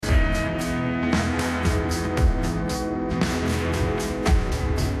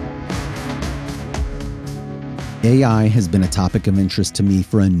AI has been a topic of interest to me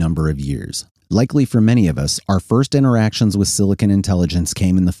for a number of years. Likely for many of us, our first interactions with silicon intelligence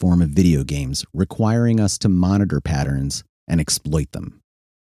came in the form of video games, requiring us to monitor patterns and exploit them.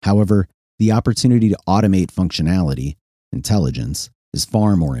 However, the opportunity to automate functionality, intelligence, is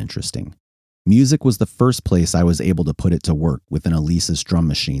far more interesting. Music was the first place I was able to put it to work with an Alesis drum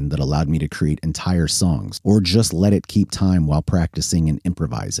machine that allowed me to create entire songs, or just let it keep time while practicing and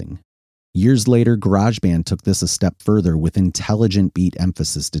improvising. Years later, GarageBand took this a step further with intelligent beat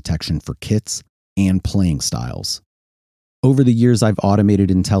emphasis detection for kits and playing styles. Over the years, I've automated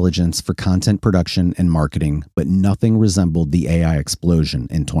intelligence for content production and marketing, but nothing resembled the AI explosion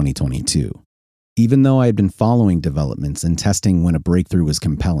in 2022. Even though I had been following developments and testing when a breakthrough was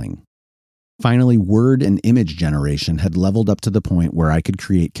compelling. Finally, word and image generation had leveled up to the point where I could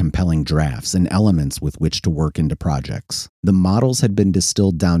create compelling drafts and elements with which to work into projects. The models had been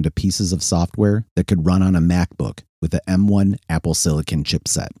distilled down to pieces of software that could run on a MacBook with a M1 Apple Silicon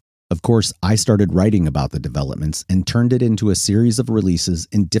chipset. Of course, I started writing about the developments and turned it into a series of releases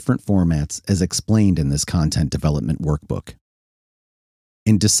in different formats as explained in this content development workbook.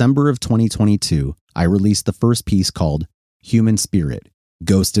 In December of 2022, I released the first piece called Human Spirit,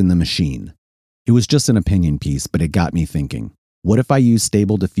 Ghost in the Machine. It was just an opinion piece, but it got me thinking. What if I use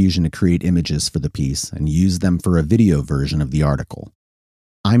Stable Diffusion to create images for the piece and use them for a video version of the article?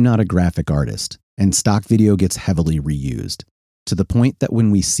 I'm not a graphic artist, and stock video gets heavily reused, to the point that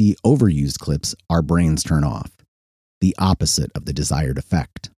when we see overused clips, our brains turn off. The opposite of the desired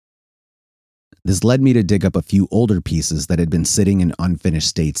effect. This led me to dig up a few older pieces that had been sitting in unfinished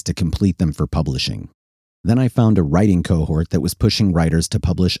states to complete them for publishing. Then I found a writing cohort that was pushing writers to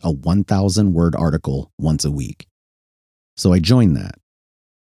publish a 1,000-word article once a week. So I joined that.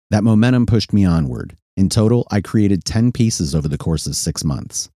 That momentum pushed me onward. In total, I created 10 pieces over the course of 6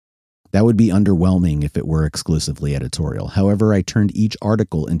 months. That would be underwhelming if it were exclusively editorial. However, I turned each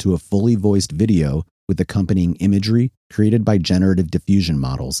article into a fully voiced video with accompanying imagery created by generative diffusion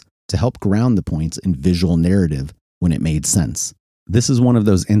models to help ground the points in visual narrative when it made sense. This is one of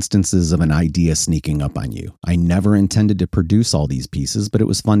those instances of an idea sneaking up on you. I never intended to produce all these pieces, but it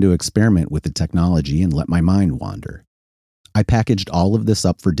was fun to experiment with the technology and let my mind wander. I packaged all of this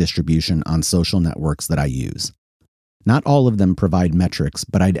up for distribution on social networks that I use. Not all of them provide metrics,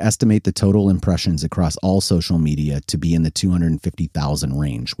 but I'd estimate the total impressions across all social media to be in the 250,000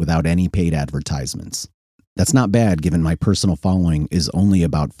 range without any paid advertisements. That's not bad given my personal following is only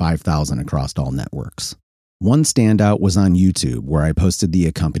about 5,000 across all networks. One standout was on YouTube, where I posted the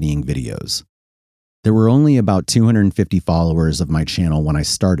accompanying videos. There were only about 250 followers of my channel when I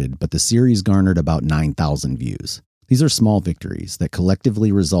started, but the series garnered about 9,000 views. These are small victories that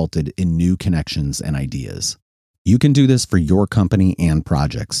collectively resulted in new connections and ideas. You can do this for your company and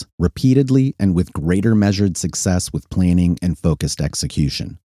projects, repeatedly and with greater measured success with planning and focused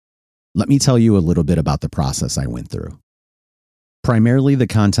execution. Let me tell you a little bit about the process I went through. Primarily, the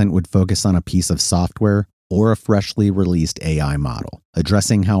content would focus on a piece of software or a freshly released AI model,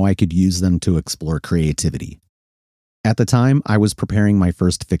 addressing how I could use them to explore creativity. At the time, I was preparing my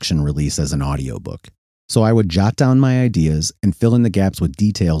first fiction release as an audiobook, so I would jot down my ideas and fill in the gaps with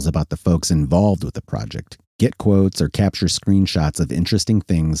details about the folks involved with the project, get quotes or capture screenshots of interesting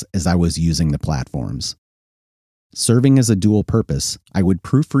things as I was using the platforms. Serving as a dual purpose, I would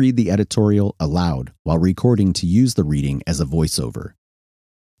proofread the editorial aloud while recording to use the reading as a voiceover.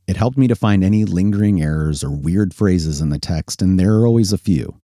 It helped me to find any lingering errors or weird phrases in the text, and there are always a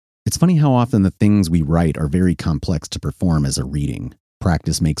few. It's funny how often the things we write are very complex to perform as a reading.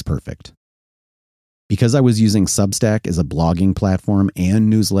 Practice makes perfect. Because I was using Substack as a blogging platform and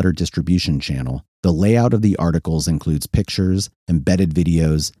newsletter distribution channel, the layout of the articles includes pictures, embedded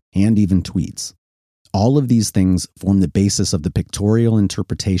videos, and even tweets. All of these things form the basis of the pictorial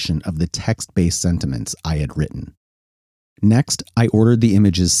interpretation of the text-based sentiments I had written. Next, I ordered the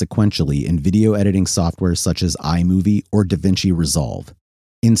images sequentially in video editing software such as iMovie or DaVinci Resolve.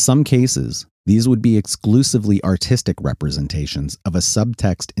 In some cases, these would be exclusively artistic representations of a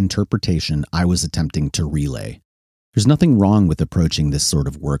subtext interpretation I was attempting to relay. There's nothing wrong with approaching this sort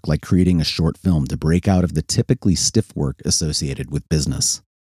of work like creating a short film to break out of the typically stiff work associated with business.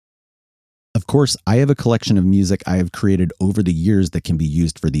 Of course, I have a collection of music I have created over the years that can be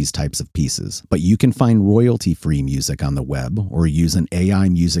used for these types of pieces, but you can find royalty-free music on the web or use an AI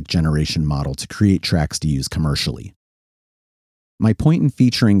music generation model to create tracks to use commercially. My point in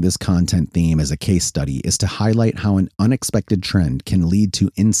featuring this content theme as a case study is to highlight how an unexpected trend can lead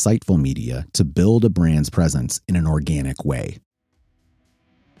to insightful media to build a brand's presence in an organic way.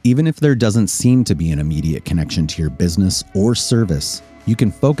 Even if there doesn't seem to be an immediate connection to your business or service, You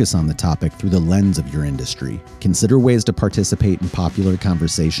can focus on the topic through the lens of your industry, consider ways to participate in popular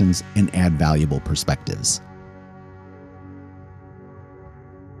conversations, and add valuable perspectives.